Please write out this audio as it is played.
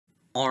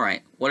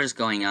Alright, what is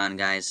going on,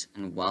 guys,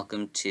 and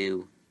welcome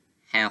to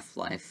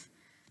Half-Life.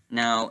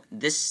 Now,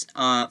 this,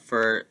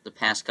 for the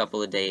past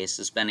couple of days,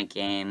 has been a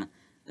game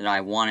that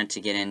I wanted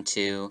to get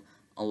into,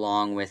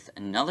 along with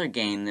another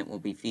game that will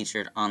be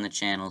featured on the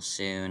channel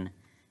soon,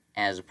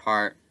 as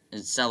a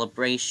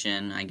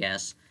celebration, I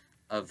guess,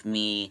 of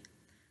me,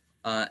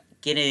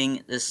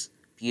 getting this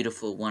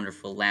beautiful,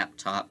 wonderful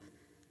laptop.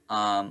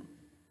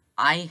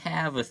 I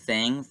have a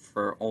thing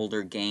for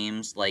older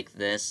games like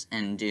this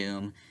and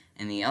Doom,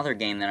 and the other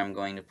game that I'm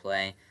going to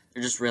play.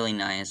 They're just really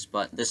nice,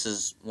 but this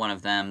is one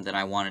of them that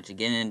I wanted to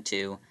get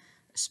into,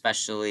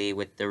 especially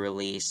with the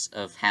release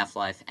of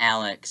Half-Life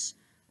Alyx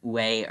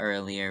way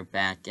earlier,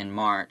 back in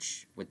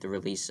March, with the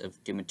release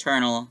of Doom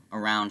Eternal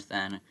around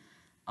then.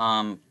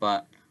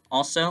 But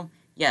also,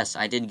 yes,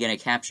 I did get a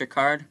capture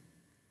card.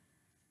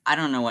 I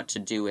don't know what to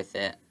do with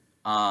it.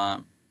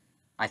 I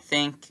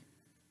think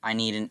I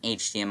need an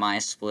HDMI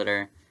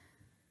splitter,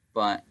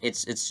 but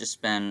it's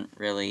just been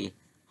really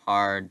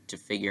hard to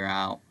figure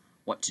out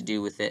what to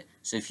do with it.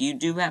 So if you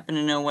do happen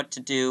to know what to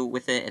do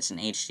with it, it's an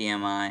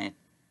HDMI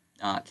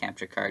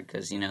capture card,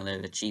 because, you know, they're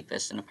the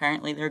cheapest, and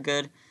apparently they're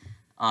good.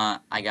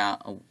 I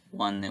got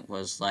one that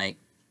was, like,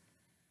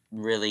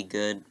 really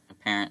good,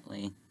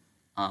 apparently,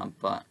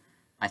 but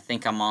I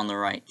think I'm on the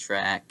right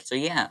track. So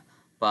yeah,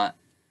 but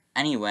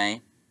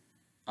anyway,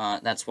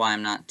 that's why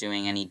I'm not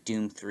doing any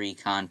Doom 3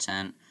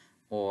 content,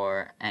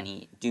 or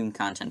any Doom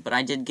content, but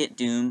I did get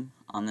Doom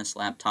on this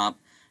laptop.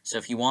 So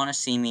if you want to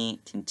see me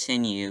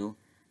continue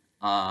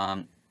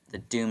the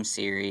Doom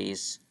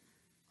series,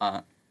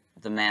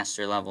 the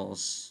master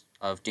levels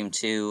of Doom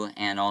 2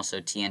 and also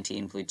TNT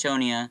and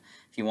Plutonia,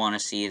 if you want to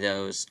see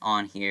those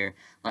on here,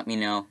 let me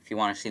know. If you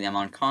want to see them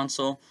on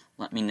console,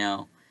 let me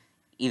know.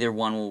 Either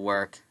one will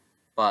work,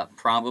 but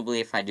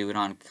probably if I do it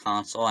on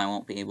console, I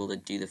won't be able to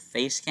do the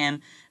face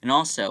cam. And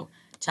also,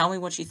 tell me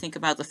what you think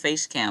about the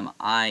face cam.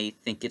 I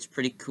think it's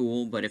pretty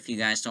cool, but if you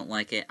guys don't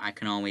like it, I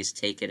can always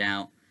take it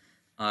out.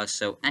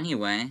 So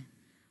anyway,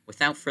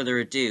 without further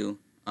ado,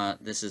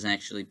 this is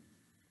actually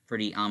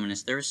pretty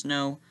ominous. There's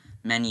no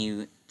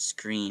menu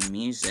screen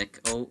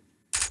music. Oh,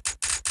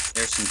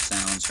 there's some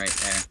sounds right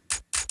there.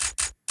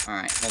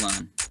 Alright,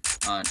 hold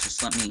on.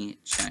 Just let me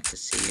check to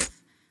see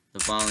if the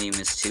volume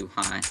is too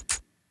high.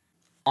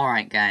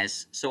 Alright,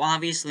 guys, so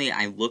obviously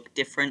I look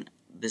different.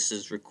 This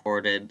is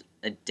recorded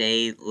a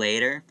day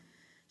later.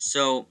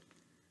 So,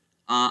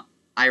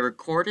 I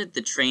recorded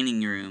the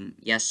training room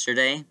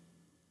yesterday,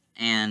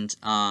 and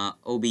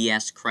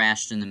OBS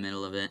crashed in the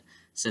middle of it,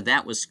 so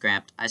that was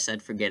scrapped. I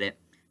said, forget it,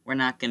 we're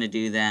not gonna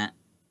do that.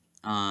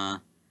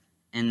 And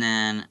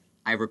then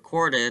I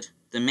recorded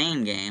the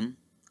main game,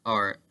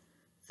 or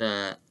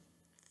the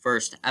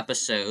first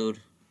episode,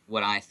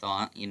 what I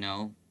thought, you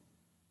know,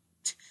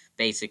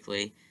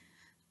 basically,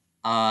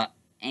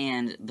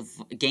 and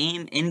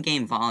the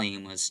in-game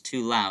volume was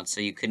too loud,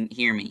 so you couldn't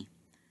hear me.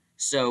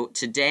 So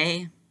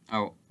today,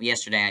 or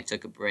yesterday, I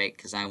took a break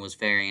because I was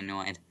very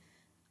annoyed.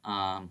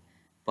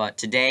 But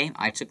today,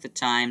 I took the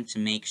time to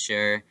make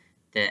sure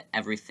that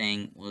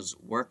everything was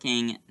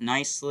working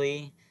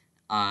nicely.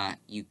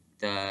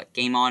 The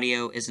game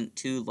audio isn't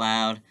too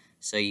loud,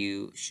 so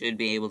you should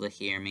be able to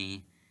hear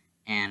me.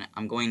 And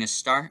I'm going to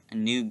start a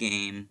new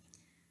game,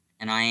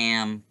 and I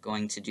am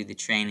going to do the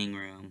training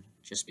room,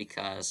 just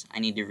because I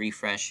need to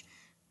refresh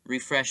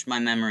my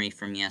memory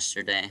from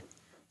yesterday.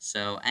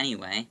 So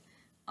anyway,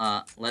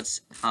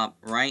 let's hop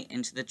right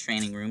into the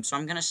training room. So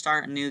I'm going to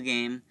start a new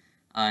game,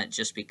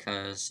 just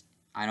because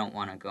I don't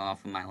want to go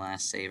off of my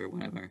last save or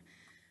whatever.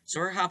 So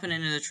we're hopping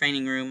into the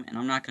training room, and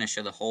I'm not going to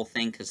show the whole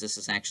thing, because this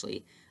is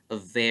actually a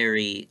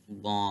very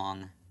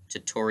long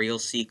tutorial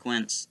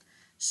sequence.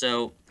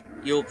 So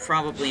you'll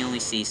probably only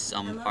see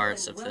some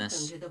parts of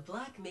this. Welcome to the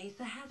Black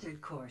Mesa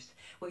Hazard course,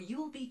 where you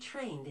will be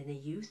trained in the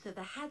use of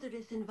the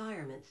hazardous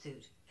environment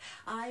suit.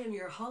 I am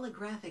your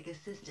holographic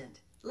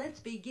assistant. Let's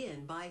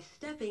begin by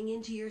stepping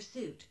into your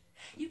suit.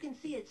 You can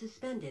see it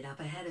suspended up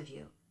ahead of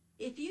you.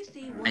 If you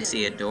see one I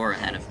see a door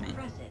ahead of me.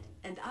 Press it,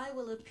 and I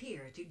will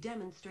appear to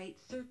demonstrate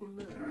certain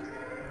moves.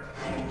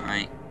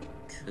 Alright,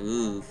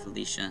 cool,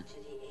 Felicia. To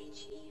the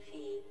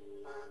HEV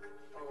Mark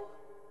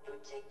IV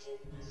protective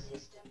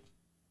system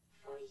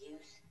for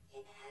use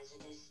in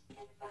hazardous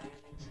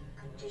environment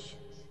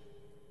conditions.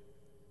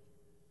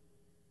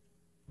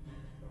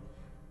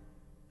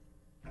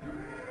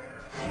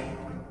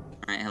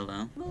 Alright,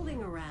 hello.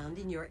 Moving around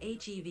in your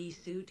HEV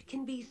suit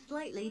can be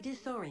slightly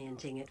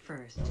disorienting at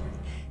first.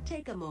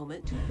 Take a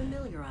moment to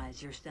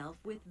familiarize yourself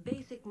with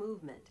basic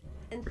movement.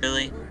 And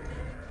Really?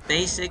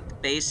 Basic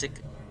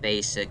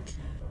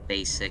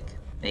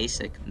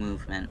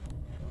movement.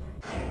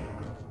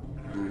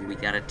 Ooh, we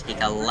gotta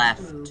take a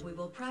left. Move we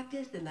will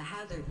practice in the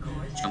hazard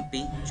course.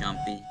 Jumpy.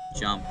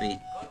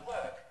 Good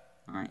work.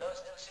 Alright,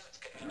 Those new suits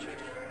can be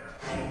tricky.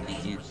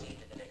 thank you. Proceed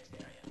to the next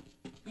area.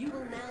 You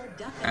will now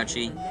duck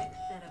Crouchy. into the next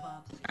set of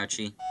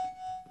obstacles.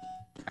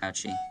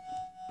 Crouchy.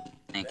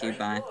 Thank you, Very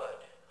bye. good.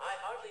 I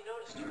hardly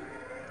noticed you.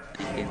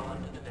 Thank you. On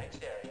to the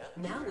next area.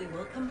 Now we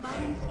will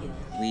combine skills.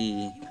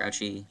 Wee,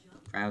 crouchy.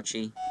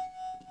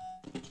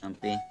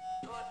 Jumpy.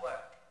 Good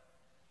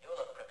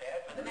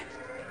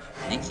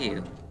Thank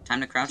you. Time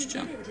to crouch To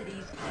jump. get into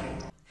these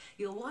pipes,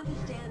 you'll want to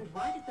stand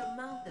right at the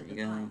mouth of the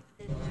There you go. pipe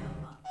and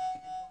jump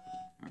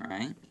up.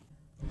 Alright.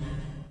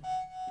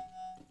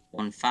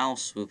 One foul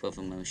swoop of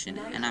emotion,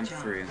 and I'm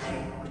through.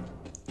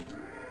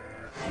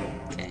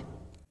 Okay.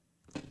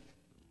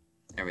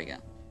 There we go.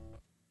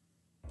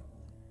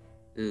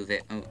 Ooh,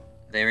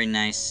 very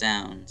nice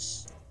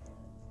sounds.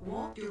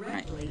 Walk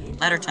directly into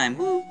Ladder the time,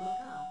 ladder, woo! look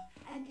up,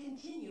 and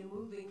continue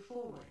moving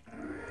forward. If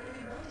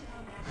you want to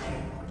come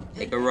back,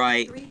 Take a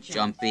right,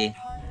 jumpy,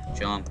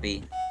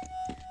 jumpy.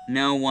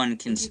 No one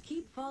can. if you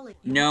keep falling,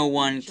 you No might be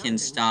one can jumping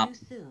stop. too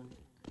soon.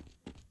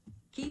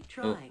 Keep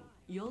trying.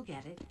 You'll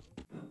get it.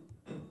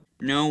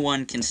 No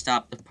one can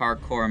stop the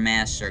parkour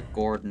master,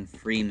 Gordon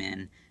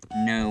Freeman.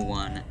 No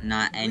one,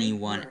 not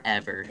anyone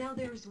ever. Now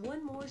there's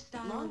one more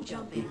style long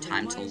jumping.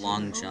 Time to requires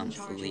long its own jump,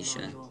 charging Felicia.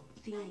 module.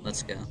 Seen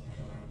Let's go. here.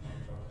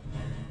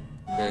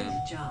 Boom.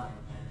 Nice job.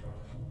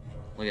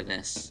 Look at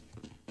this.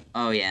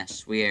 Oh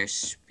yes, we are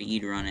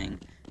speedrunning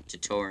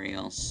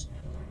tutorials.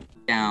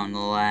 Down the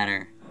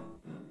ladder.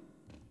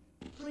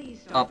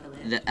 Please start Up the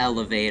lift. the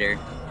elevator.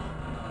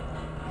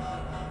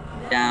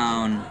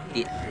 Down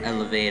the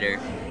elevator.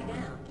 Lay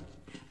down.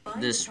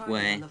 Find This the target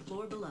way. on the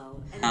floor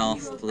below, and Health,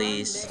 you will find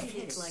please. many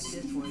hits like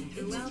this one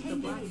throughout the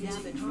Black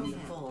Rabbit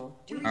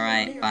compound.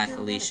 Alright, bye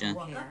Felicia.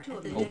 Walk up to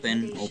the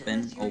Open, next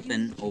open, station.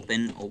 open,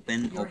 open,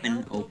 open,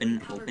 open, open,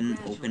 open,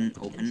 open, open,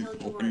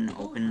 open, open,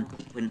 open,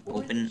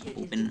 open,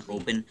 open,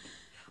 open.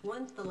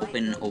 Once the light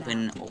Open, goes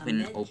open, out, a open,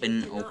 med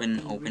open, kit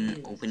cannot open,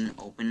 be open,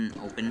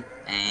 reused. open.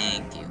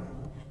 Thank you.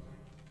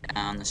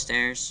 Down the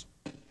stairs.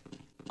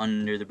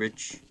 Under the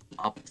bridge.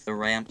 Up the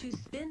ramp. To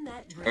spin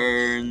that bridge,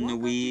 Turn walk the up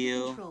to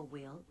wheel. control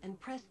wheel and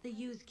press the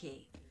use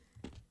key.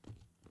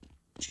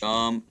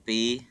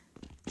 Jumpy.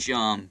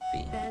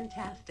 Jumpy.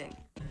 Fantastic.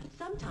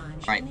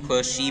 Sometimes Right, you'll need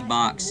pushy to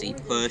boxy, rely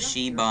on more than pushy just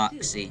your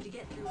boxy. suit to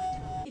get through it.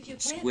 If you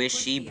can't Squishy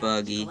push the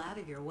buggy. obstacle out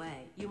of your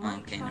way, you might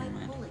Okay, try never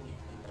mind. pulling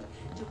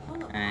it. To pull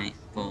a Alright,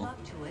 box, pull. go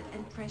up to it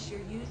and press your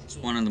use It's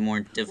key. one of the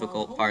more While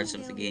difficult holding parts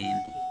of the down game.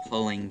 use key.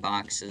 Pulling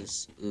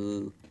boxes.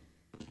 Ooh.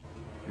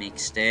 Make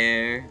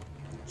stair.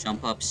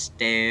 Jump up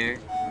stair.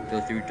 Go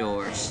through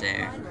door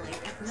stair. Finally,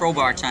 at the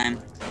Crowbar next time.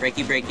 level,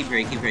 Breaky, breaky,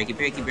 breaky, breaky,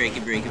 breaky,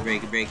 breaky, breaky,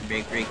 breaky, breaky,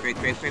 break, break, break,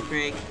 break, break,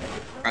 break.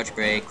 Crouch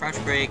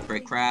break,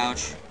 break,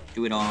 crouch.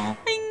 Do it all.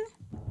 Bing!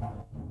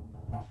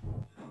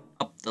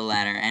 Up the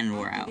ladder and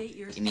we're out. activate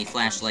your Give me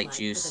flashlight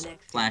juice. for the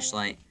next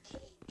Flashlight.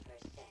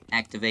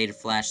 Activated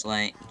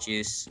flashlight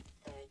juice.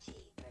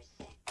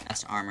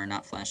 That's armor,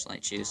 not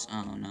flashlight juice.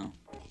 Oh no.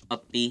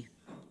 Uppy.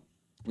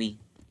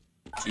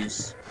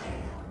 Juice.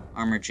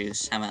 Armor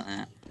juice. How about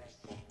that?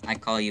 I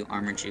call you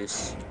armor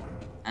juice.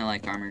 I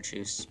like armor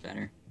juice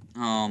better.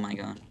 Oh my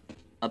god.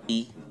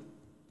 Uppy.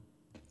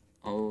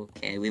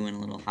 Okay, we went a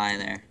little high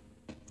there.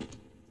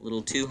 A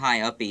little too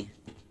high uppy.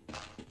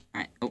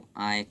 Alright. Oh,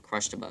 I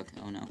crushed a bug.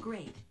 Oh no.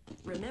 Great.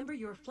 Remember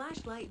your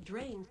flashlight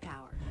drains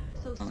power,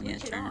 so Oh, yeah,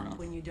 switch it turn it off off.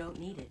 when you don't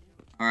need it.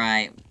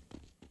 Alright.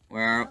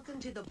 Where? Welcome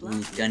to the Ooh,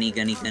 Black gunny, gunny,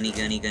 Rabbit gunny, gunny,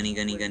 compound, gunny,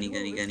 gunny, where gunny, you will gunny,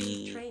 receive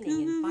gunny. training Goo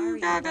in goo firing a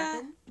gaga.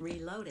 weapon,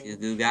 reloading, Goo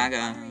goo and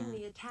gaga. firing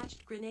the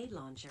attached grenade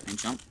launcher. And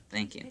jump.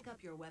 Thank you. Pick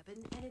up your weapon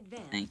and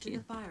advance Thank to you.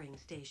 the firing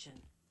station.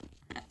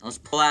 Alright, let's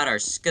pull out our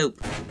scope.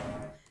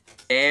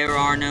 There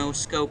are no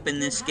scope in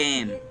this You'll have to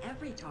game. hit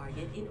every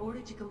target in order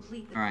to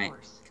complete the Alright,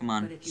 course. come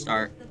on. But if you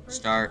Start, miss the first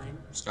start, time,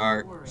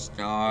 start, don't worry.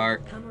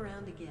 start. It'll come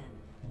around again.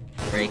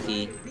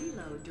 Breaky.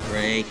 Reload during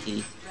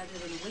Breaky. rather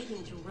than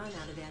waiting to run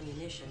out of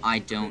ammunition. I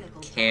at don't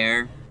critical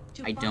care. times.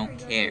 To I fire don't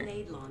your care.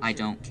 grenade launcher, I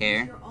don't use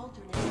care. your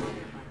alternate fire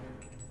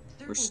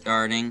button. We're Certain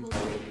starting. targets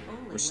will break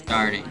only We're when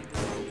starting. you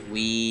fire.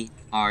 We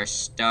are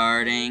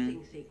starting.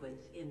 Racing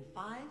sequence in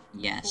 5,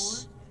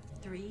 Yes.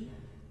 4, 3,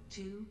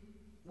 2,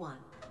 1.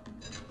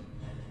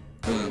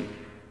 Boom.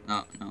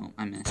 Oh, no,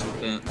 I missed.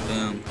 Boom,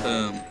 boom,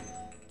 boom.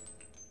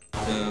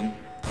 Boom,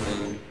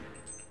 boom.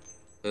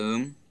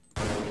 Boom.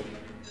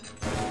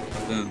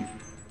 Boom.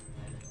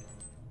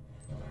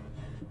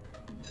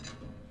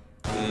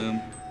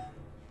 Boom.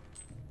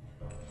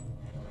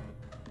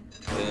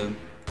 Boom.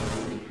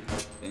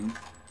 Boom.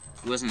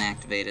 It wasn't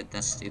activated,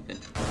 that's stupid.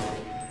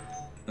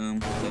 Boom,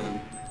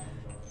 boom.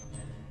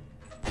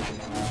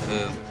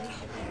 Boom.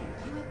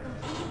 You have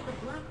completed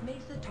the Black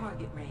Mesa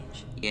target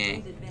range.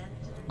 Yay. Please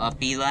advance to the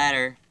Uppy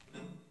ladder.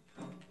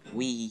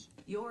 Wee.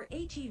 Your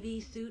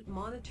ATV suit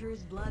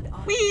monitors blood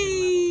oxygen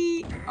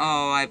Whee! levels.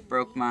 Oh, I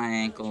broke my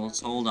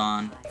ankles. Hold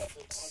on.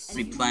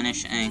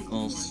 Replenish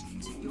ankles.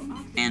 Your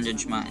oxygen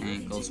Bandage my levels will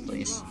ankles,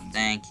 continue to please. drop.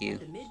 Thank you.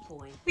 The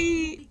midpoint,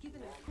 Whee! you'll be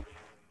given a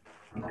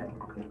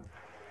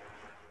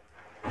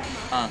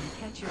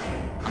catch your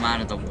breath. I'm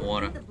out of the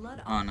water. See the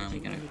blood Oh no, we oxygen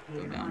gotta go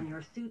indicator down. on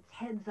your suit's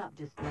heads-up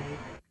display.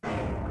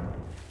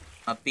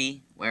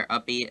 Uppy? Where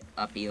Uppy?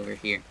 Uppy over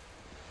here.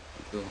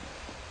 Cool.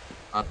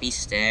 Uppy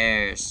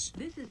stairs.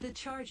 This is the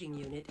charging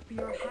unit for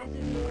your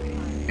hazardous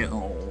fire. No.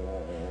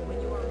 When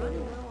you are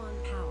running low on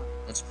power,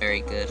 That's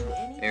very good.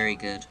 Very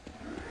good.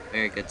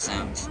 Very good pass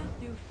sounds.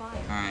 through fire.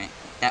 Alright.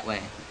 That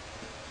way.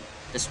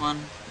 This one?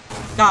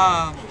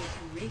 Ah!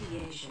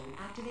 Radiation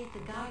after Activate the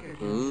Geiger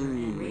counter Ooh.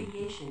 and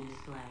radiation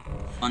display.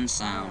 Fun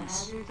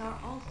sounds. Hazards are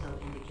also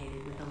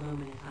indicated with a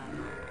luminous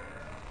icon.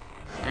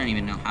 I don't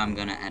even know how I'm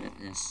gonna edit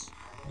this.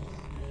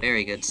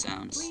 Very good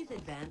sounds. Please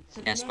advance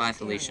to the Yes, next bye,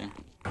 Felicia.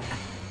 area.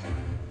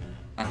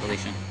 Bye,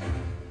 Felicia.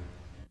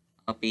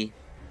 Uppy,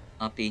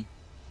 uppy,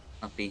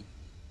 uppy,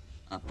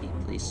 uppy,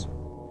 please.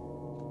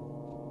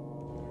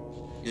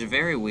 These are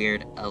very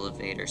weird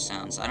elevator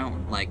sounds. I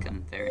don't like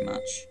them very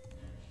much.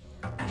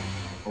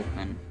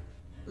 Open.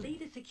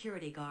 Lead a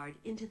security guard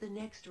into the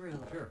next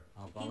room. Sure,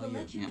 I'll He follow will you.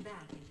 let you Yeah.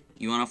 back into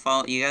the... You wanna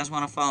follow? You guys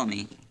wanna follow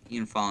me?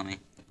 You can follow me.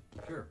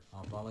 Sure,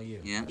 I'll follow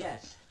you. Yeah.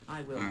 Yes,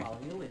 I will Alright. follow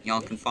you. If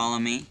Y'all you can wish. follow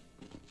me.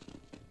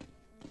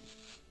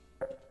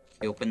 Can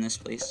you open this,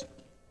 please?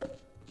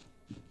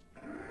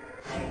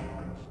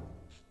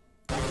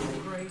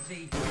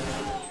 Crazy.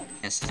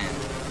 Yes, I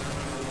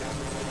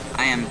am.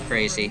 I am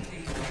crazy.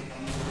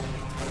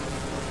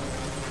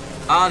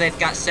 Oh, they've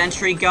got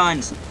sentry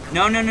guns.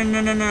 No, no, no,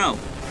 no, no, no, no.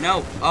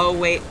 No. Oh,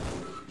 wait.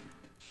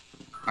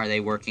 Are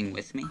they working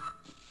with me?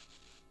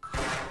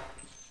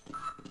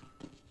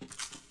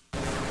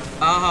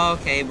 Oh,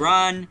 okay.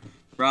 Run.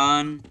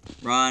 Run.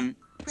 Run.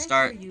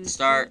 Start.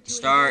 Start.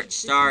 Start.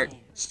 Start.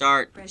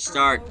 Start.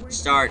 Start.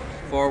 Start.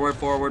 Forward,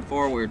 forward,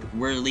 forward.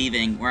 We're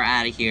leaving. We're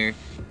out of here.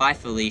 Bye,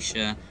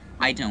 Felicia.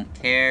 I don't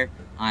care.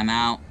 I'm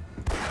out.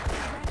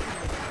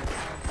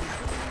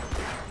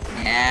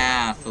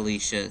 Yeah,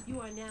 Felicia. You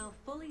are now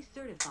fully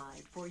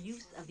certified for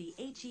use of the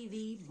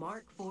HEV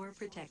Mark IV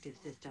protective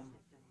system.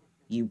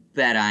 You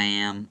bet I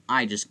am.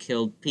 I just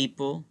killed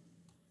people.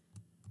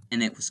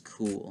 And it was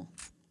cool.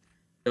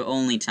 The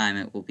only time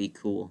it will be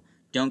cool.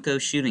 Don't go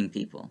shooting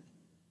people.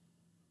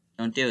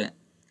 Don't do it.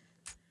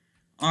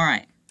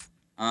 Alright.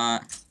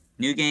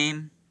 New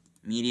game.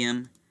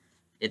 Medium.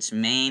 It's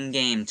main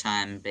game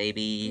time,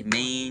 baby.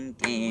 Main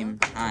game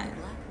time.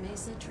 Black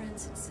Mesa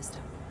Transit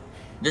System.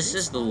 This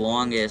is the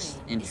longest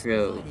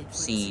intro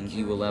scene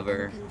you will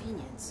ever,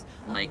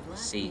 like, Black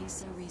see.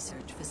 Mesa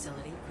Research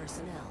Facility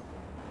personnel.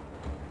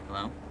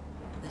 Hello?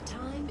 The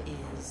time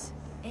is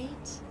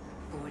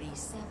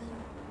 8:47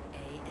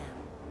 a.m.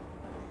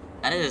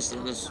 That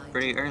is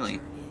pretty early.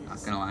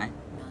 Not gonna lie.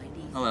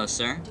 90 Hello,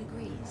 sir.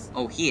 degrees.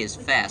 Oh, he is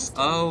fast.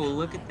 Oh,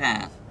 look at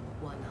that.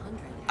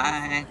 105.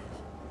 Hi.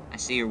 I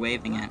see you're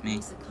waving Black at me.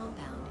 Mesa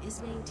compound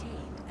is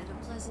maintained at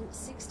a pleasant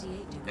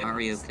 68 degrees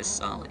Dario at all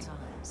Casali.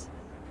 times.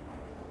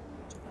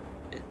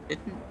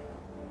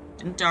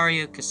 Didn't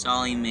Dario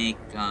Casali make,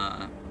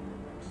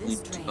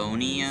 This train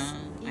Plutonia,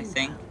 is I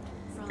think? inbound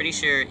from Pretty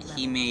sure level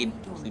he made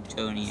 3 Plutonia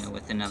dormitories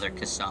with another to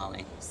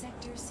Casali.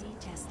 Sector C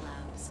test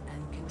labs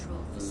and control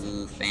Ooh,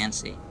 facilities.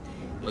 fancy.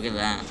 Look at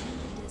that.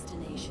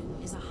 Destination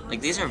is a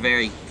Like, these are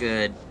very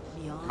good,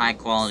 beyond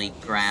high-quality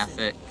Sector C.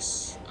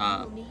 graphics,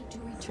 You will need to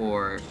return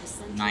for to the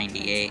central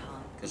 98, transit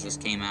hub because this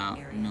in came out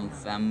Area in 9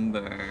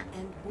 November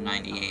and board a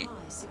 98,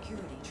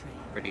 high-security train.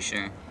 pretty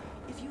sure.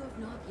 If you have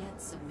not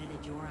yet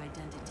submitted your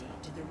identity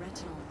to the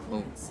retinal Oh.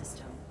 clearance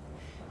system,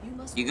 you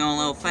must You going a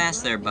little report to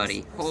fast there, Black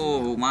buddy. Mesa Oh,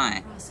 personnel my.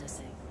 for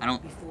processing I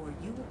don't- before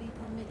you will be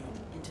permitted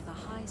into the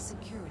high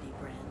security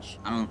branch.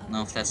 I don't of know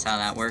the if that's how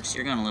that transit works.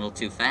 system. You're going a little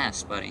too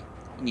fast, buddy.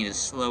 You need to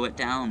slow it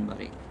down,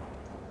 buddy.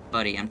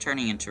 Buddy, I'm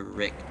turning into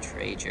Rick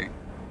Traeger.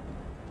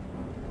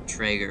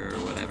 Traeger or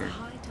whatever. The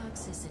high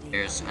toxicity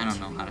There's- of I don't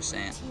know how to material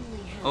say it.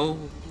 routinely Oh.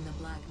 handled in the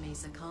Black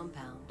Mesa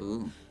compound.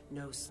 Ooh.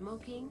 No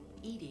smoking,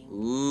 eating,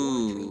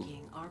 Ooh. or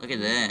drinking are Look at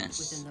permitted this.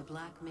 within the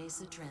Black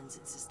Mesa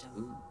transit system.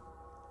 Ooh.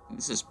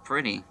 This is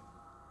pretty.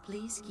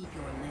 Please keep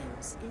your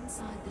limbs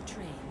inside the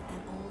train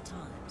at all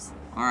times.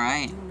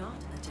 Alright. Do not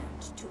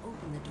attempt to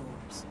open the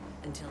doors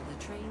until the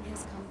train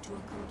has come to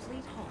a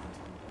complete halt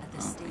at the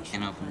Oh, station I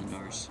can't open the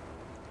platform. doors.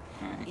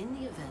 Alright. In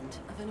the event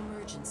of an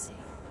emergency,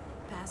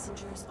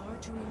 passengers are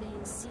to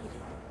remain seated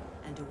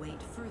and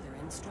await further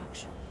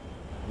instruction.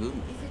 Ooh,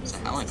 If it it's is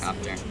a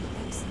helicopter. necessary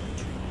to exit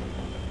the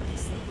train,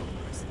 disabled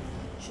personnel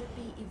should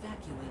be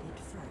evacuated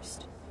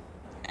first.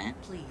 Okay.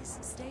 Please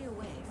stay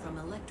away from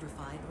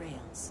electrified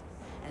rails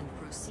and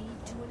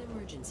proceed to an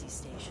emergency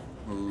station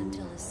Ooh.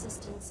 until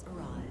assistance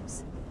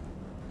arrives.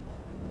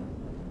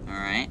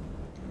 Alright.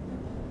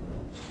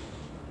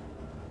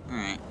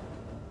 Alright.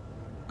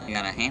 I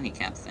got a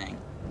handicap thing.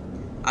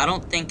 I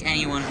don't think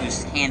anyone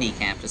who's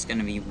handicapped is going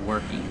to be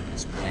working in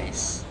this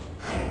place.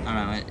 I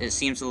don't know, it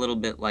seems a little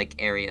bit like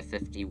Area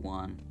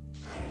 51.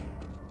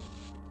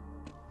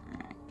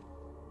 Alright.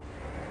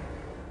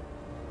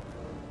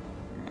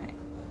 Alright.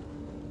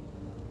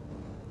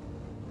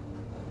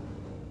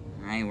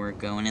 Alright, we're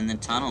going in the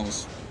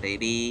tunnels,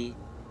 baby.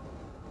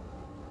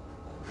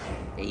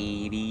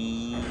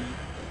 Baby.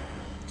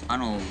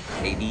 Tunnel,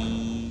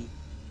 baby.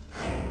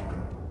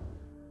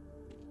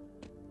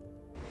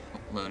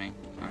 Loading.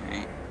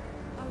 Alright.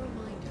 A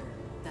reminder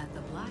that the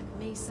Black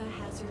Mesa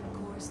Hazard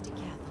Course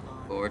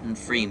Decathlon Gordon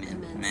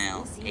Freeman,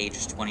 male,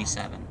 age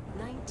 27.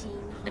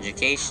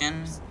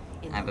 Education,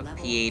 I have a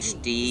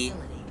PhD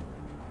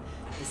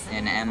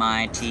in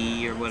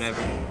MIT or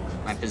whatever.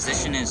 My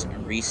position is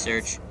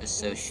research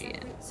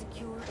associate.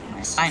 My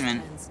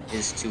assignment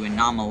is to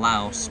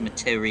anomalaus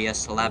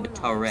materias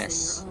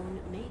laboratoris.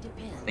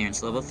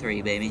 Clearance level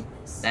 3, baby.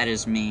 That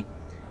is me.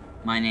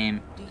 My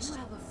name Do is you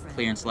have a friend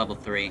Clearance level or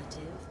 3. relative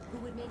who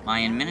would make a My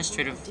valuable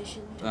administrative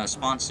addition to the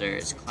sponsor Black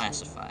is Mesa team?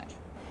 classified.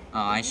 Oh,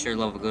 I sure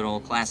love a good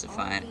old Are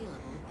classified. available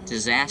in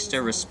Disaster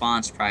areas of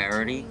response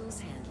priority.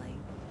 materials handling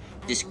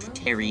and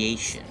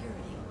Discriteriation. low-code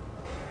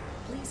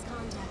security. Please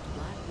contact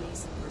Black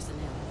Mesa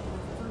personnel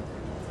for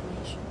further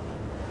information.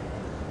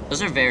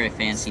 Those are very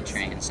fancy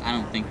trains. I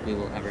don't think we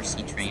will ever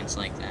see trains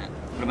like that.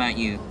 What about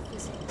you?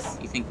 Physics,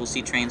 You think we'll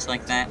see trains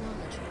like that?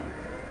 technology,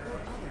 or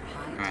other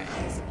high-tech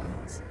Alright.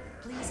 disciplines,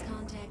 please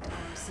contact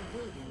our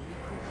civilian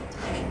recruitment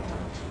division.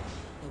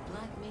 The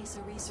Black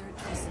Mesa Research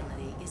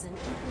Facility is an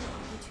equal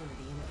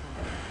opportunity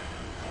employer.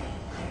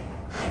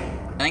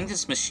 I think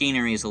this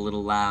machinery is a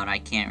little loud. I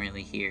can't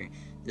really hear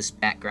this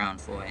background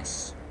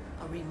voice.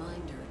 A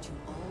reminder to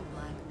all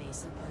Black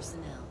Mesa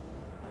personnel.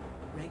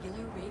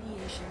 Regular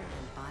radiation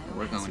and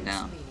We're going biohazard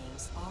down.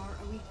 screenings are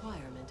a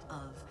requirement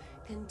of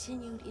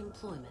continued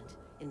employment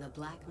in the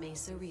Black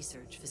Mesa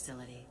Research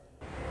Facility.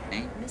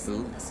 Okay, Missing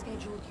ooh. a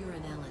scheduled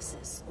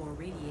urinalysis or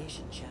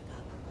radiation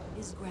checkup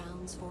is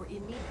grounds for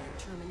immediate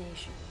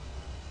termination.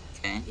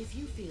 Okay. If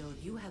you feel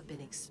you have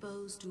been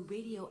exposed to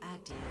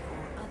radioactive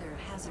or other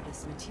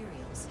hazardous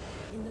materials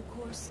in the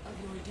course of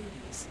your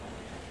duties,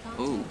 contact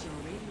Ooh. your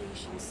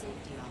radiation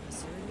safety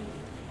officer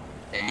immediately.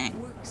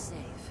 Dang. Work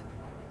safe.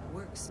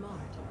 Work smart.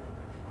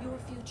 Your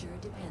future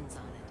depends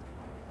on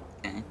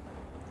it. Okay.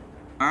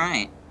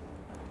 Alright.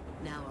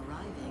 Now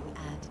arriving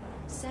at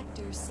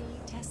Sector C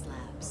test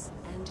labs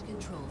and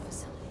control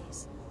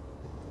facilities.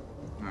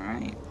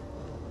 Alright.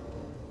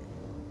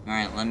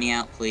 Alright, let me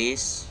out,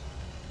 please.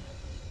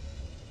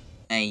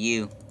 Hey,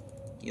 you.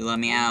 You let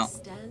me Please out.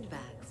 stand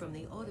back from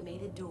the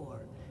automated door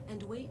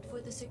and wait for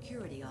the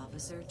security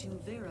officer to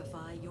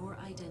verify your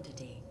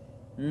identity.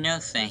 No,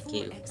 thank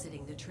Before you.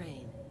 exiting the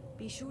train,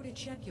 be sure to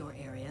check your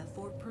area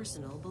for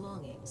personal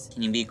belongings.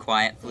 Can you be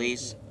quiet, Thank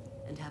please?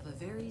 you, and have a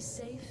very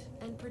safe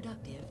and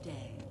productive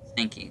day.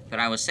 Thank you. But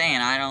I was saying,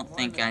 I don't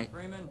think Mr.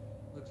 Freeman,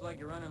 looks like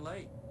you're running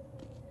late.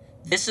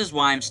 This is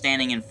why I'm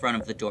standing in front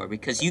of the door,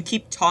 because you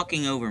keep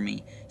talking over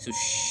me. So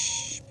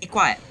shh. Be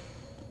quiet.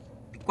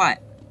 Be quiet.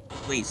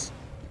 Please.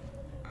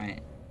 Alright.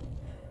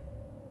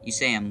 You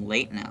say I'm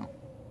late now.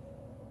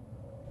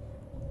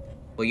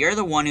 Well, you're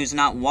the one who's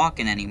not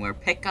walking anywhere.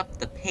 Pick up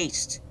the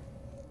pace.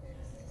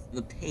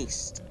 The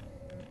pace.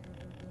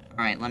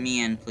 Alright, let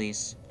me in,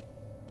 please.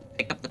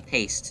 Pick up the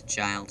pace,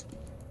 child.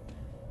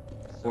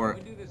 So Or-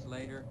 can we do this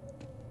later?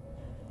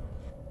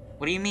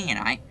 What do you mean?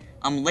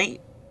 I'm late.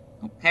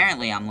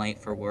 Apparently I'm late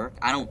for work.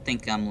 I don't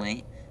think I'm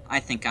late. I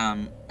think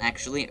I'm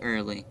actually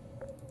early.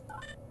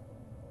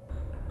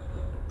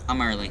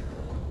 I'm early.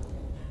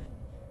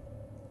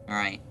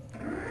 Alright.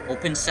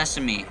 Open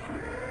sesame.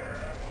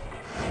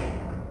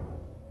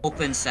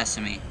 Open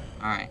sesame.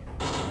 Alright.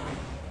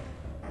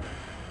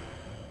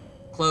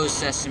 Close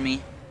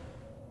sesame.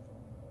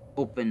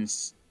 Open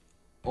sesame.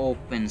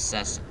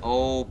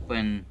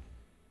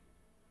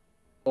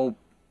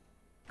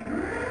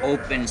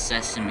 Open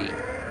sesame.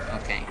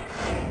 Okay.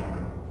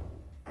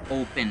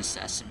 Open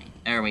sesame.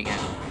 There we go.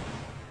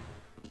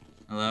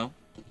 Hello?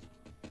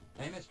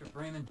 Hey, Mr.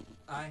 Freeman,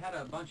 I had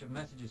a bunch of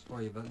messages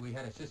for you, but we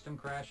had a system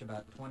crash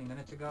about 20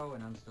 minutes ago,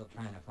 and I'm still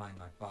trying to find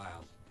my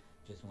files.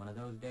 Just one of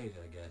those days,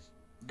 I guess.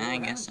 We I were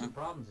having guess so. some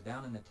problems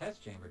down in the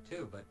test chamber,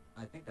 too, but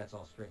I think that's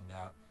all straightened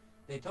out.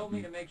 They told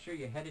me to make sure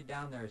you headed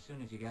down there as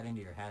soon as you got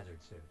into your hazard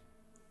suit.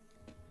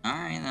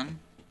 Alright then.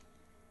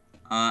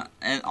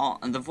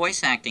 The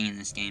voice acting in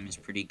this game is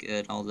pretty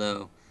good,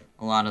 although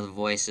a lot of the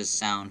voices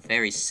sound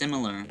very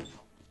similar.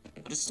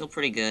 But it's still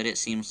pretty good. It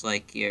seems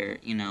like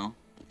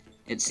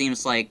it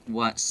seems like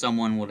what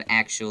someone would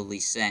actually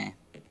say.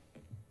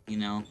 You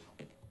know?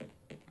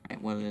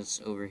 Alright, what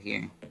is over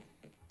here?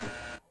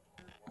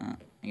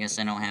 I guess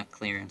I don't have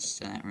clearance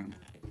to that room.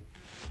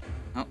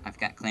 Oh, I've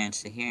got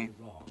clearance to here.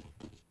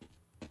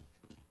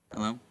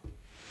 Hello?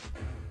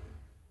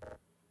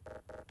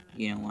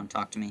 You don't want to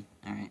talk to me?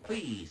 Alright.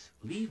 Please,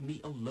 leave me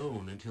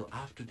alone until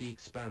after the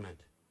experiment.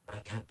 I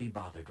can't be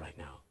bothered right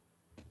now.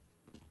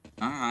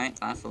 Alright,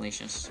 bye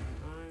Felicius.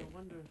 I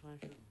wonder if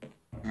I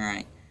should...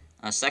 Alright.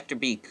 Sector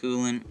B,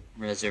 coolant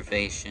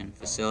reservation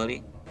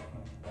facility.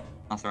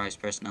 Authorized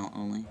personnel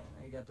only.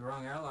 Hey, you got the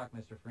wrong airlock,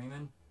 Mr.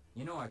 Freeman.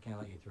 You know I can't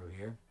let you through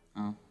here.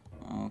 Oh,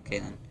 okay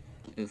then.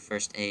 Ooh,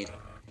 first aid.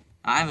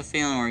 I have a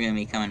feeling we're gonna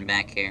be coming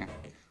back here.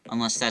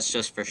 Unless that's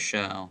just for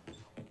show.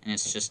 And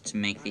it's just to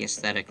make the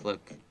aesthetic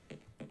look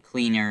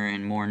cleaner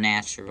and more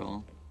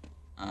natural.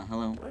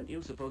 Hello? Weren't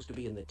you supposed to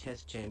be in the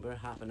test chamber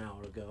half an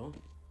hour ago?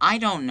 I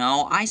don't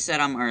know. I said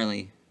I'm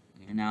early.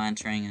 We're now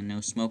entering a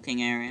no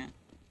smoking area.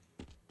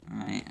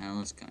 Alright,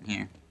 let's go in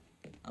here.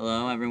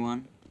 Hello,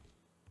 everyone?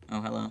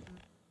 Oh, hello.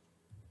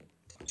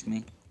 Talk to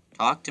me.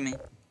 Talk to me.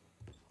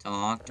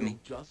 Talk to me.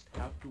 You'll just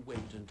have to wait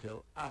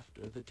until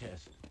after the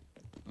test.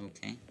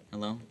 Okay.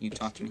 Hello? You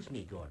talk to me. Excuse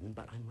me, Gordon,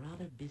 but I'm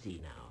rather busy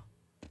now.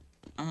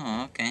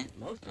 Oh, okay.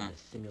 Most of the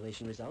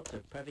simulation results are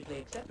perfectly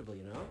acceptable,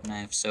 you know. Can I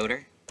have soda?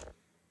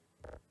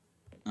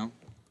 No?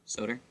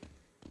 Soda?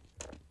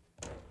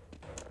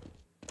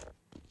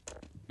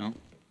 No?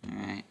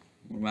 Alright,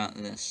 what about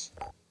this?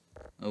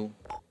 Oh.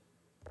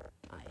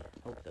 I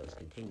hope those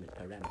containment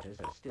parameters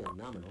are still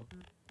nominal.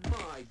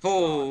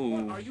 Oh!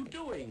 What are you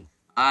doing?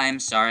 I'm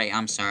sorry,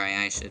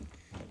 I should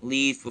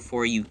leave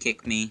before you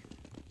kick me.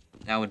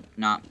 That would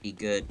not be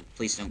good.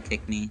 Please don't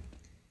kick me.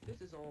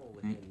 This is all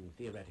within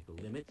theoretical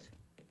limits.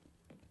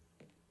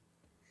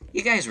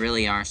 You guys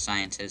really are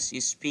scientists.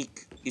 You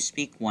speak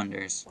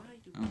wonders. Why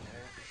do Oh. people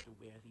have to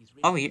wear these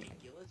Oh,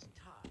 ridiculous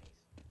ties?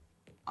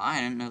 I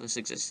didn't know this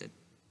existed.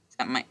 Is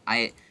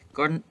that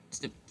Gordon...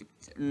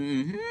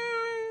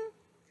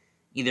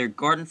 Either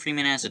Gordon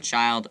Freeman as a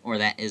child, or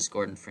that is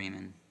Gordon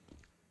Freeman.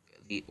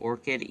 The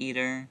Orchid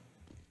Eater.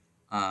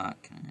 Can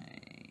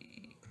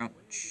I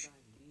crouch?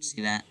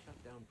 See that?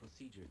 Shutdown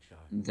procedure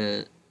chart.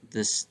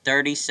 This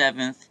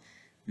 37th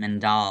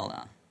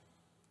mandala.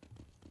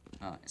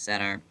 Is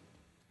that our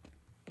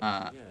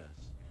Yes.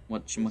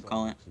 whatchamacallit? This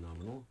all looks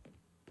nominal.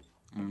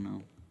 I don't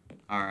know.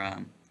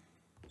 Our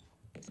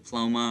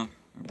diploma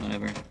or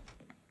whatever.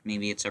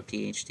 Maybe it's our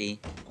PhD.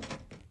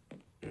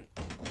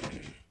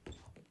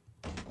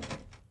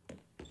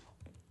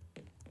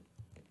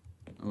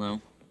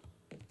 Hello?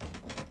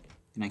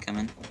 Can I come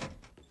in?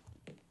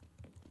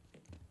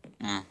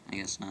 Nah, I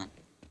guess not.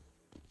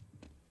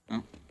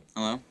 Oh,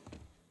 hello?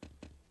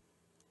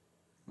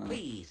 Hello?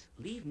 Please,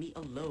 leave me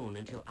alone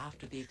until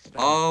after the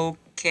experiment.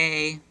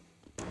 Okay.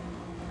 As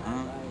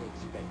I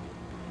expected.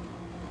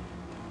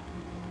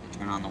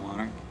 Turn on the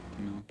water?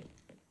 No.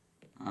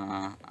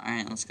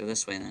 Alright, let's go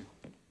this way then.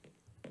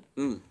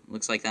 Ooh,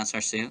 looks like that's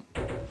our suit.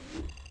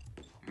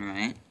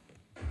 Alright.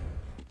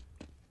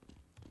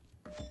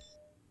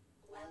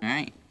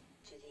 Alright.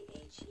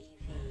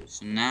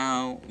 So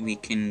now we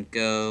can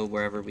go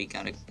wherever we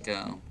gotta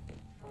go.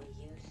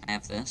 I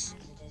have this.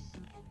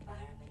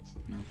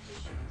 No.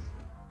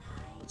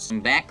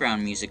 Some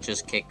background music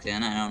just kicked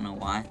in, I don't know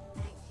why.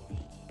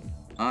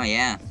 Oh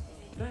yeah.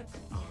 That's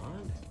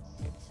odd.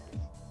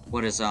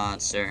 What is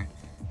odd, sir?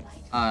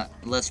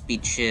 Let's be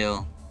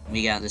chill.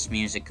 We got this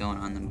music going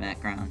on in the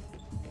background.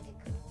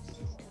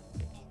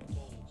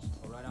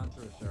 Go right on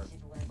through, sir.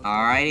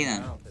 Alrighty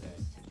then. Out today.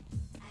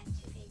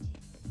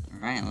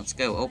 Alright, let's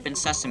go. Open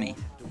sesame.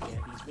 To wear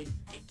these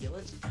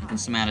ridiculous ties. Open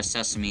some out of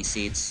sesame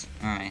seeds.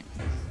 Alright.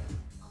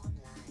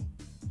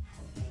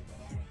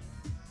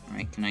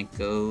 Alright, can I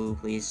go,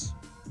 please?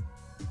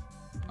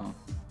 Oh.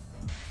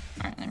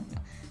 Alright, there we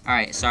go.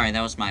 Alright, sorry,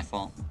 that was my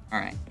fault.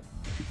 Alright.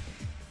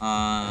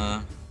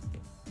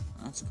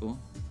 That's cool.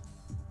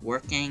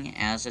 Working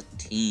as a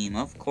team.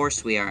 Of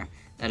course we are.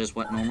 That is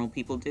what normal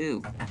people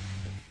do.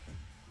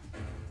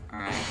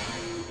 Alright.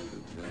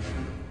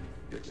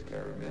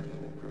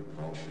 Experimental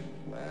propulsion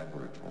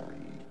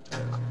laboratory.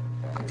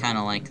 I kind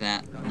of like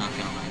that. I'm not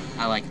gonna lie.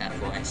 I like that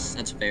voice.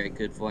 That's a very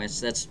good voice.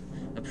 That's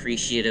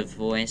appreciative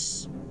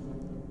voice.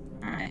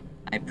 Alright.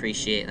 I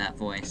appreciate that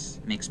voice.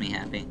 Makes me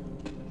happy.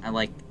 I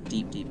like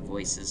deep, deep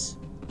voices.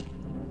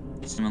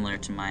 Similar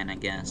to mine, I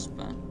guess,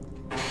 but...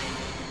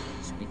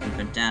 So we can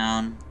go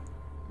down.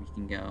 We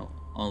can go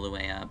all the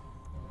way up.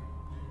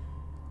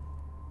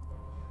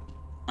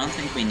 I don't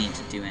think we need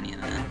to do any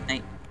of that.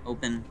 Hey,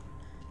 open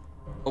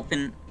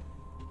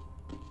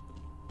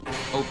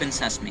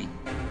sesame.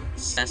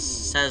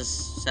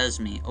 Says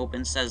me.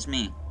 Open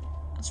sesame.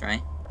 That's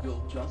right.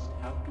 You'll just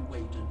have to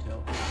wait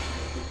until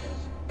after the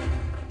test.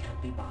 I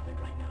can't be bothered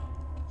right now.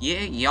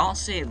 Yeah, y'all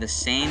say the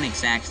same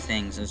exact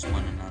things as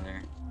one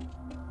another.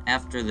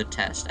 After the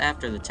test.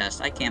 After the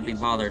test. I can't be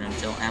bothered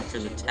until after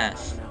the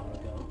test.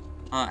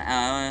 An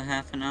hour ago.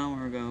 Half an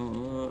hour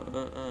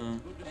ago.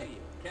 Hey,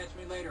 catch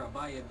me later. I'll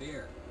buy you a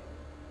beer.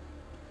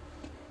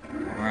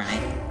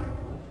 Alright.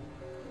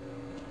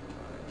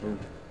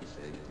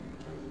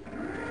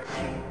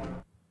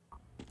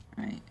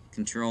 Alright.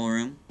 Control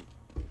room.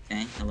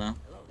 Okay, hello.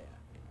 Hello there.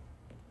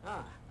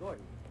 Ah,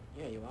 Gordon.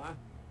 Here you are.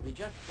 We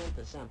just sent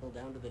the sample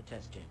down to the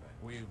test chamber.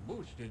 We've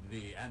boosted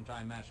the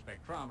anti-mass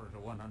spectrometer to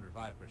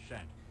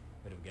 105%.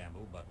 Bit of a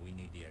gamble, but we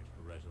need the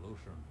extra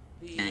resolution.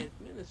 The Okay.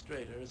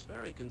 administrator is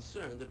very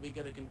concerned that we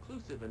get a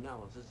conclusive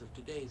analysis of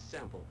today's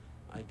sample.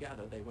 I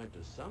gather they went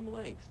to some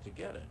lengths to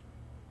get it.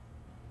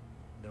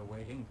 They're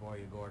waiting for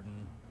you,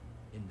 Gordon,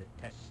 in the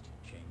test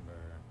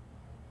chamber.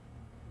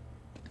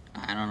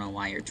 I don't know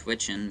why you're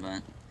twitching,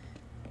 but...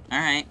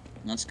 Alright,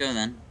 let's go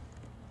then.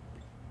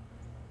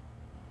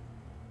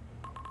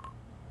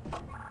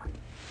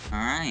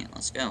 Alright,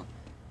 let's go.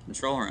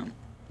 Control room.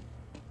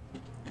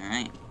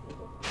 Alright.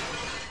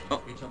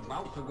 Oh. It's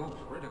about to go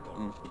critical.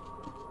 Oh.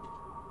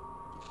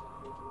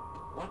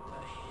 What the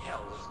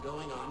hell is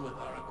going on with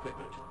our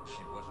equipment?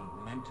 It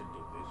wasn't meant to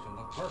do this in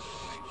the first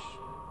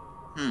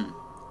place.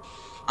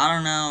 I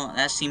don't know.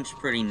 That seems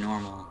pretty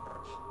normal.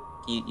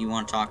 You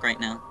want to talk right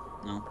now?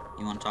 No?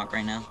 You want to talk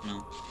right now?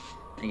 No?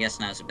 I guess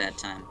now's a bad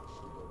time.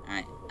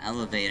 Alright,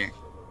 elevator.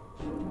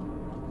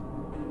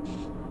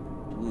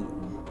 Ooh,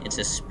 it's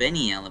a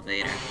spinny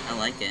elevator. I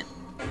like it.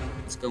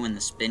 Let's go in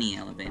the spinny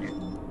elevator.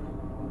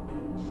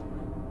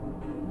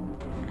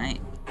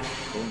 Alright,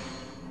 cool.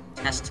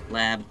 Test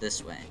lab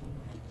this way.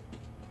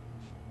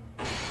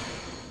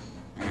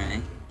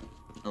 Alright.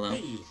 Hello?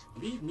 Please,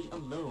 leave me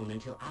alone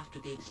until after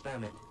the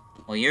experiment.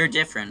 Well, you're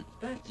different.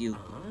 That's You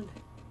odd.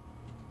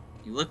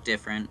 look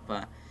different,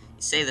 but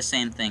you say the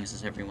same things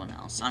as everyone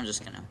else. I'm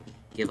just gonna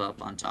give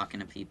up on talking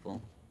to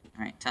people.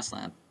 Alright, test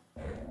lab.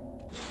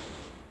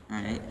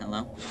 Alright,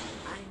 hello?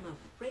 I'm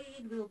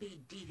afraid we'll be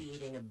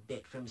deviating a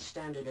bit from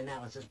standard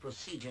analysis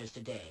procedures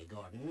today,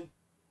 Gordon.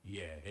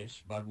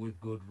 Yes, but with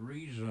good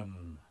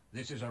reason.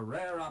 This is a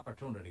rare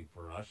opportunity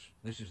for us.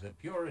 This is the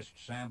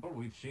purest sample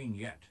we've seen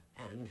yet.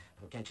 And,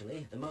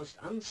 potentially, the most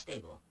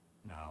unstable.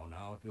 Now,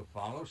 if you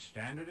follow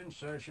standard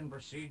insertion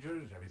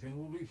procedures, everything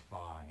will be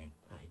fine.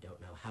 I don't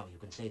know how you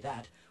can say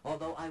that,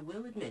 although I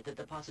will admit that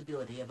the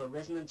possibility of a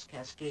resonance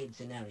cascade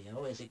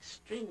scenario is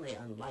extremely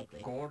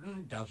unlikely.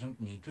 Gordon doesn't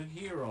need to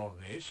hear all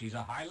this. He's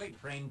a highly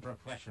trained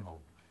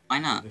professional. Why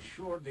not? We've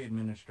assured the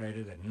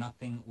administrator that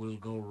nothing will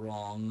go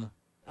wrong.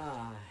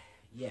 Ah,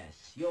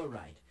 yes, you're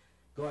right.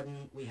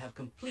 Gordon, we have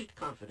complete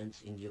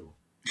confidence in you.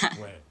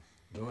 Well,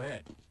 go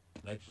ahead.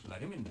 Let's let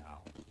him in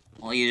now.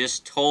 Well, you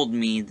just told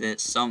me that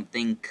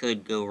something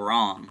could go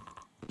wrong.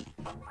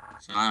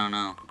 So I don't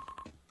know.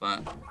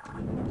 But,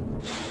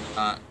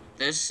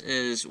 this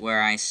is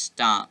where I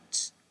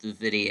stopped the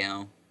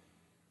video.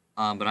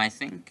 But I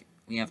think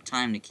we have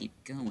time to keep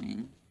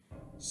going.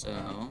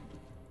 So...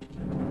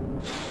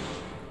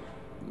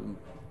 Ooh,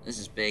 this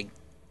is big.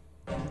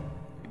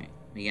 Alright,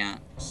 we got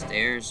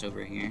stairs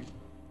over here.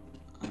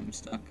 I'm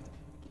stuck.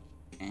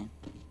 Okay.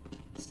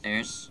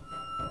 Stairs.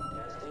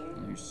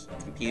 Testing. There's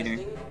computer.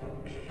 Testing.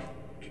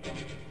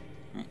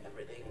 Right.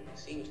 Everything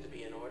seems to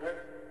be in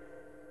order.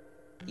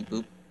 Beep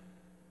boop.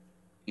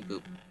 Beep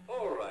boop.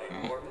 All right,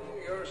 Alright. Gordon.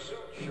 Your suit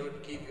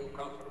should keep you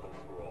comfortable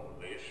through all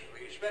this.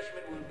 The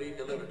specimen will be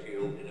delivered to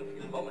you in a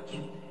few moments.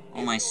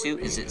 Oh, my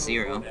suit is at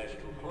 0. As to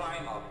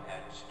climb up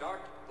and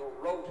start the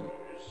rotors.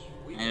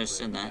 We I just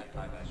said that.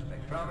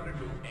 Spectrometer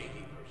to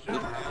 80% and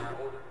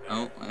hold it there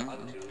Oh, until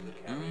the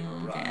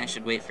camera okay, I arrives.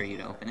 should wait for you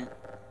to open it.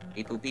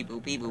 Beep boop, beep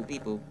boop, beep boop,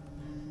 beep boop.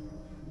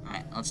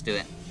 Alright, let's do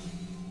it.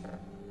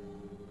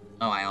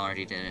 Oh, I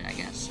already did it, I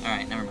guess.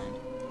 Alright, never mind.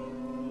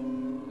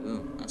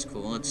 Ooh, that's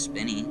cool. It's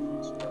spinny.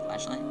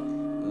 Flashlight.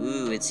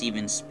 Ooh, it's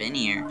even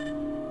spinnier.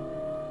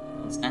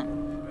 What's that?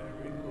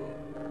 Very good.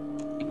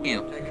 Thank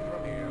you. Take it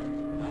from here.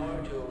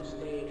 Power to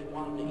stage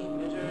 1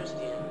 emitters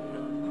in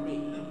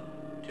 3,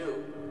 2,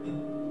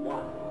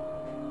 1.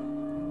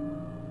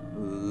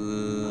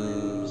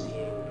 Ooh. I'm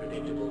seeing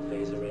predictable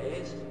phase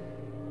arrays.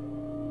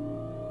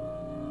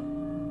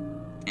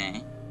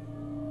 Okay.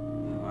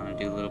 Wanna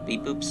do little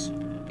beep boops?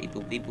 Beep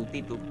boop, beep boop,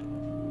 beep boop.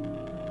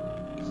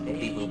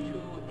 Stage 2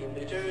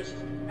 emitters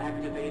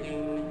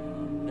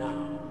activating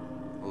now.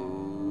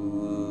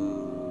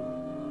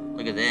 Ooh.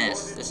 Look at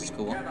this. This is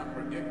cool. We cannot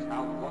predict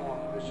how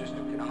long the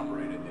system can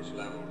operate at this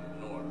level,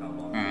 nor how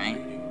long Alright.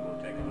 the reading will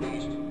take. At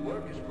least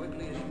work as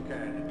quickly as you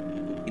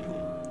can. Beep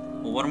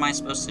boop. Well, what am I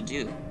supposed to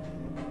do?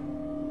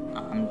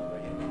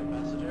 Overhead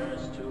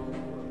capacitors to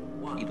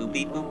Beep boop,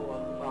 beep boop.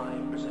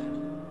 105%.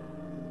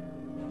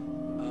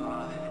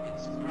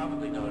 It's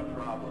probably not a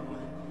problem.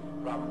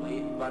 Probably,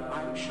 but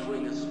I'm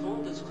showing a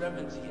small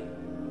discrepancy in...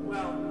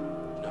 Well,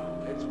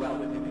 no, it's well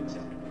within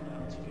acceptable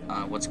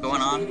bounds. What's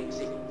going on? Sustaining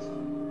signals.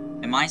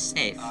 Am I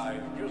safe?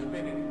 I've just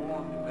been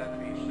informed that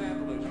the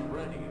sample is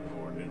ready,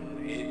 Gordon.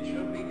 It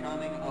should be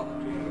coming up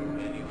to you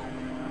any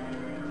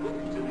moment. Look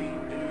to the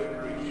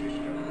delivery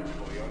system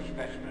for your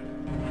specimen.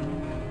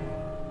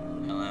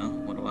 Hello?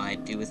 What do I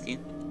do with you?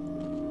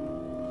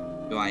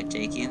 Do I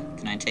take you?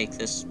 Can I take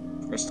this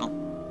crystal?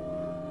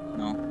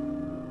 No?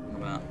 What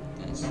about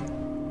this?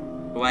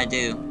 What do I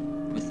do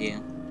with you?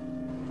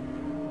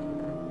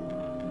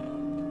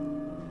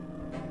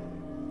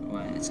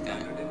 What? It's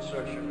got... Standard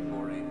insertion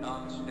for a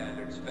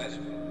non-standard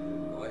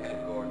specimen. Go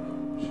ahead,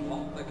 Gordon.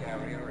 Swap the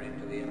carrier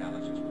into the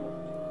analysis port.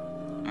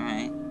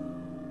 Alright.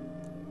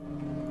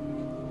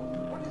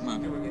 What is Come on.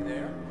 he doing in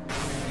there?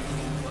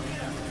 Look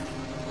at him.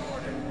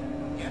 Gordon,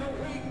 get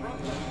away from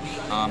the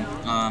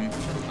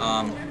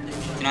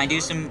Can I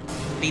do some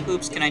beep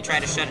boops? Can I try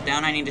to shut it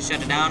down? I need to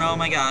shut it down. Oh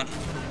my god.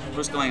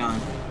 What's going on?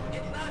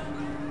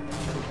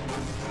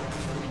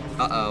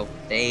 Uh-oh.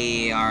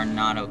 They are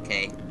not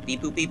okay.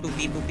 Beep boop, beep boop,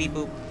 beep boop, beep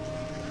boop.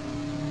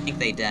 I think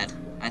they dead.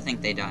 I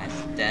think they died.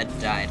 Dead,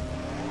 died.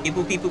 Beep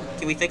boop, beep boop.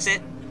 Can we fix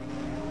it?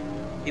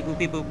 Beep boop,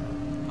 beep boop.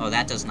 Oh,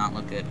 that does not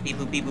look good. Beep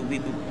boop, beep boop,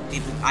 beep boop,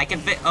 beep boop. I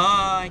can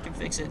I can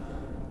fix it.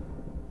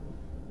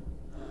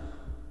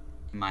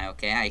 Am I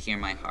okay? I hear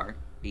my heart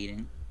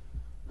beating.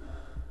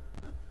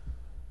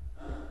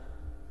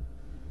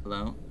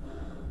 Hello?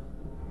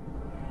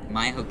 Am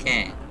I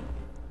okay?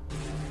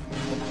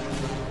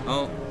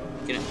 Oh,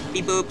 get it.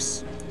 Beep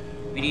boops.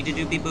 We need to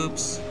do beep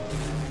boops.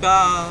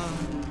 Ah!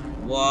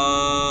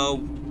 Whoa.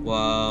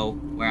 Whoa.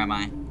 Where am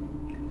I?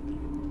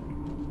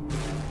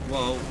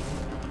 Whoa.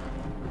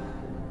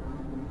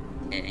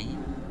 Okay.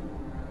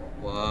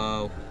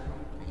 Whoa.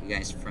 Are you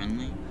guys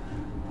friendly?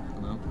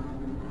 Hello?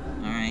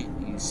 Alright,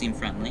 you seem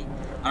friendly.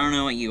 I don't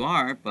know what you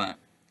are, but...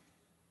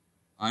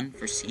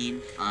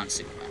 Unforeseen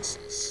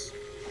consequences.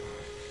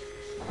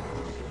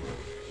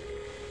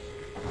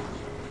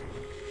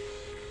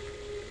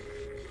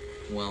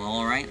 Well,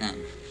 alright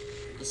then.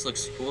 This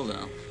looks cool,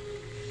 though.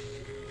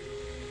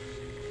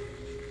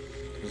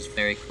 This is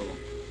very cool.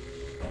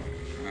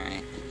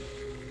 Alright.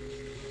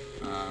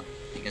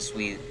 I guess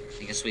we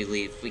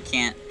leave. We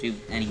can't do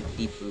any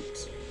beep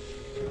boops.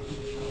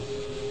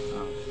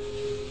 Oh.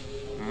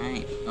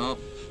 Alright. Oh.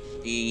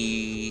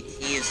 He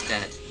is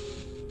dead.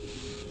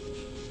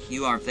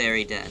 You are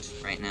very dead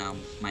right now,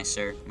 my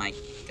sir, my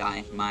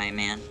guy, my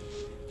man,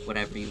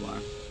 whatever you are.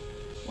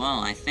 Well,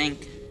 I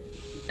think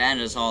that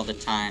is all the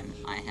time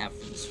I have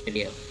for this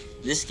video.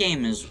 This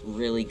game is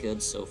really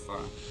good so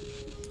far.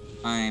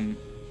 I'm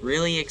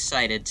really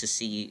excited to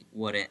see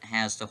what it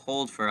has to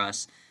hold for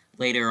us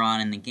later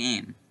on in the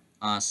game.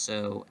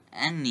 So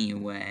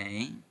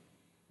anyway,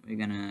 we're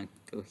gonna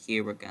go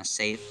here, we're gonna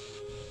save.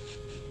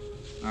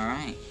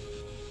 Alright.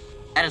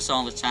 That is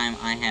all the time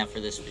I have for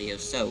this video,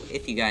 so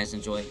if you guys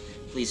enjoyed,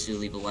 please do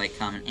leave a like,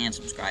 comment, and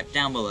subscribe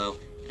down below,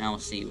 and I will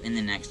see you in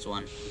the next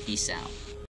one. Peace out.